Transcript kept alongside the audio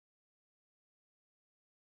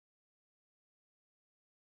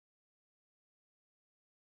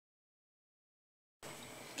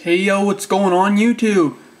Hey yo, what's going on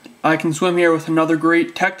YouTube? I Can Swim here with another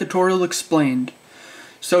great tech tutorial explained.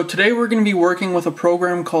 So today we're going to be working with a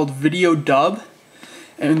program called VirtualDub,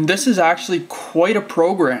 and this is actually quite a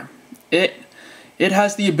program. It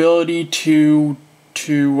has the ability to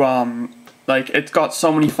it's got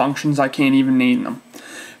so many functions I can't even name them.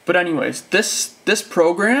 But anyways, this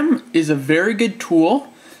program is a very good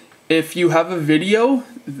tool if you have a video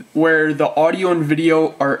where the audio and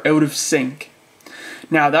video are out of sync.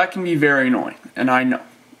 Now that can be very annoying, and I know.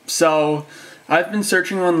 So I've been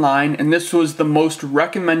searching online, and this was the most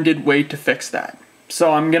recommended way to fix that.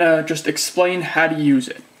 So I'm gonna just explain how to use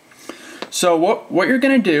it. So what you're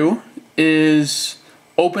gonna do is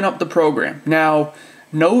open up the program. Now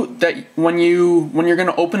note that when you're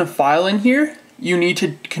gonna open a file in here, you need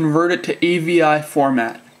to convert it to AVI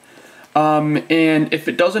format. And if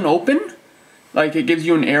it doesn't open, like it gives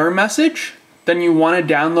you an error message, then you want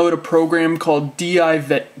to download a program called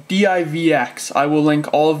DivX. I will link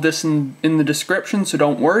all of this in the description, so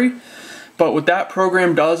don't worry. But what that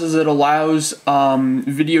program does is it allows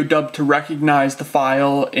VirtualDub to recognize the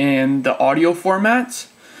file and the audio formats.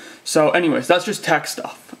 So anyways, that's just tech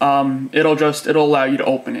stuff. It'll allow you to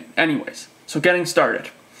open it. Anyways, so getting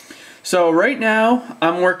started. So right now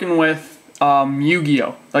I'm working with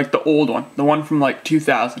Yu-Gi-Oh, like the old one, the one from like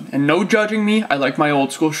 2000. And no judging me, I like my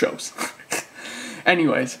old school shows.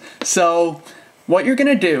 Anyways, so what you're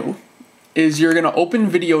gonna do is you're gonna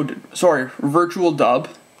open VirtualDub,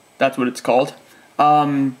 that's what it's called,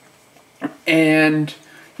 and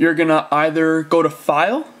you're gonna either go to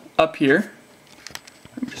File up here.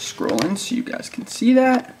 I'm just scrolling so you guys can see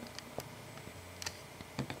that.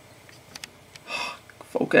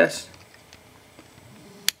 Focus.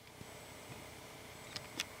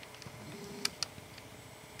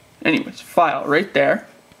 Anyways, File right there.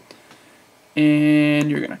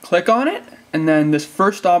 And you're going to click on it, and then this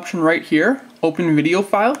first option right here, open video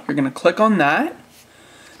file, you're going to click on that,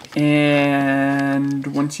 and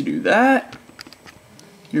once you do that,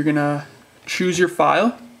 you're going to choose your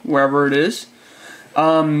file, wherever it is,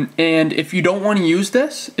 and if you don't want to use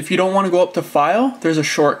this, if you don't want to go up to File, there's a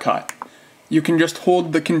shortcut. You can just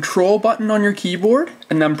hold the Control button on your keyboard,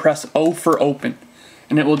 and then press O for open,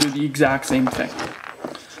 and it will do the exact same thing.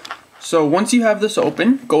 So once you have this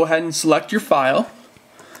open, go ahead and select your file.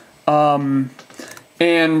 And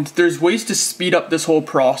there's ways to speed up this whole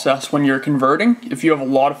process when you're converting. If you have a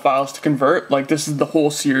lot of files to convert, like this is the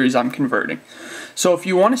whole series I'm converting. So if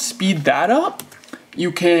you want to speed that up,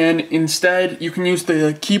 you can use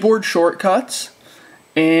the keyboard shortcuts.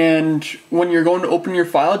 And when you're going to open your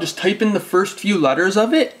file, just type in the first few letters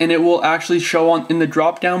of it, and it will actually show in the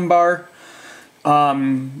drop-down bar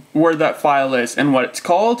where that file is and what it's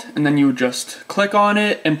called, and then you just click on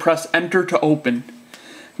it and press enter to open.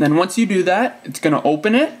 And then once you do that, it's going to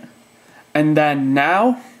open it, and then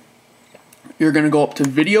now you're going to go up to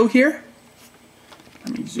video here.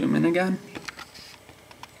 Let me zoom in again.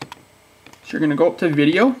 So you're going to go up to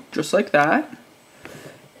video just like that,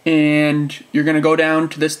 and you're going to go down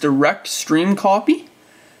to this direct stream copy.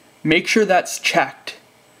 Make sure that's checked.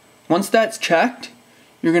 Once that's checked,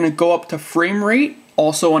 you're going to go up to frame rate,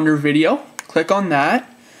 also under video, click on that,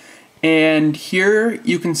 and here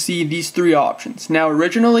you can see these three options. Now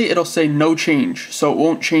originally it'll say no change, so it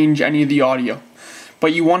won't change any of the audio,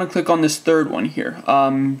 but you want to click on this third one here,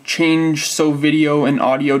 change so video and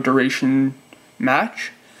audio duration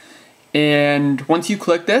match, and once you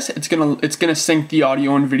click this, it's gonna sync the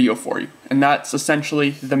audio and video for you, and that's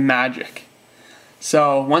essentially the magic.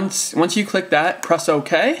 So once you click that, press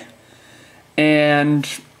OK. And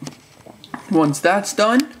once that's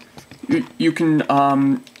done, you can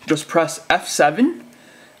just press F7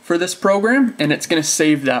 for this program, and it's going to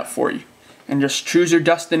save that for you. And just choose your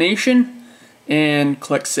destination and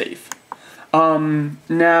click save.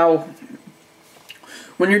 Now,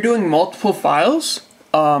 when you're doing multiple files,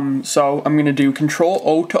 so I'm going to do Control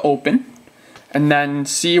O to open, and then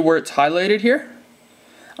see where it's highlighted here.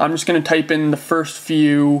 I'm just going to type in the first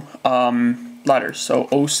few letters, so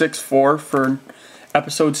 064 for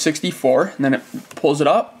episode 64, and then it pulls it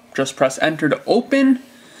up. Just press enter to open,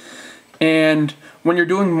 and when you're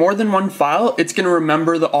doing more than one file, it's going to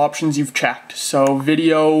remember the options you've checked. So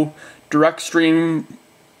video, direct stream,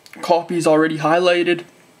 copy is already highlighted,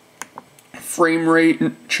 frame rate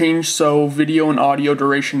change so video and audio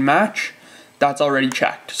duration match, that's already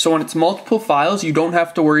checked. So when it's multiple files, you don't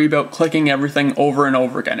have to worry about clicking everything over and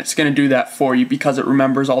over again. It's going to do that for you because it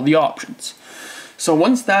remembers all the options. So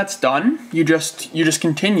once that's done, you just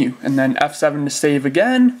continue, and then F7 to save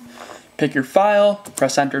again, pick your file,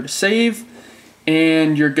 press enter to save,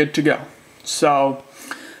 and you're good to go. So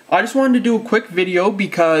I just wanted to do a quick video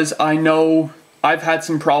because I know I've had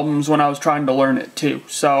some problems when I was trying to learn it too.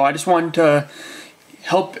 So I just wanted to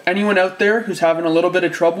help anyone out there who's having a little bit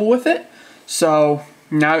of trouble with it. So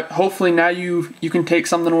now, hopefully now you can take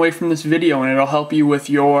something away from this video and it'll help you with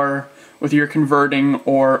your converting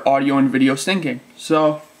or audio and video syncing.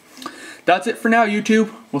 So that's it for now,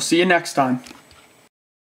 YouTube. We'll see you next time.